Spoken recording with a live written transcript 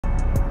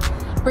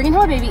Bringing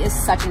home a baby is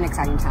such an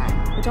exciting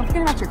time, but don't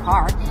forget about your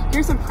car.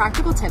 Here's some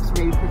practical tips for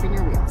baby-proofing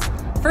your wheels.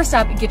 First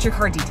up, get your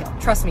car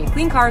detailed. Trust me,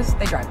 clean cars,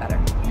 they drive better.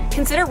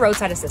 Consider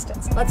roadside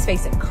assistance. Let's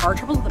face it, car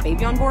trouble with a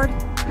baby on board,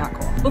 not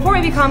cool. Before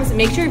baby comes,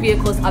 make sure your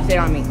vehicle is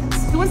updated on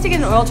maintenance. Who wants to get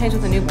an oil change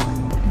with a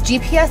newborn?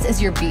 GPS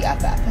is your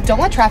BFF. Don't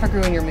let traffic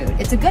ruin your mood.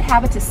 It's a good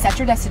habit to set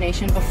your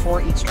destination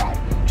before each drive.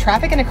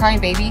 Traffic and a crying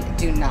baby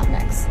do not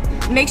mix.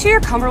 Make sure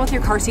you're comfortable with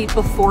your car seat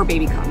before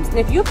baby comes. And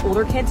if you have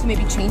older kids who may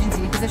be changing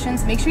seating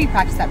positions, make sure you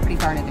practice that pretty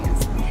far in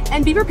advance.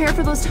 And be prepared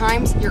for those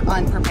times you're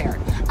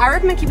unprepared. I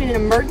recommend keeping an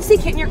emergency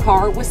kit in your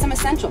car with some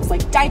essentials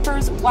like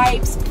diapers,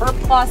 wipes, Burp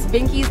Plus,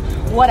 Binkies,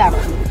 whatever.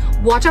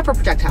 Watch out for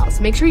projectiles.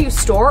 Make sure you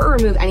store or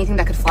remove anything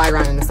that could fly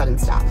around in a sudden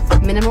stop.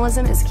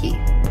 Minimalism is key.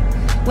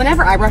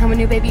 Whenever I brought home a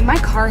new baby, my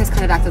car has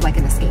kind of acted like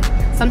an escape.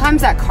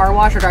 Sometimes that car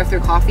wash or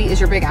drive-through coffee is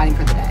your big outing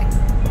for the day.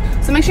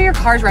 So make sure your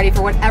car's ready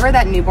for whatever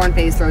that newborn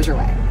phase throws your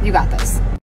way. You got this.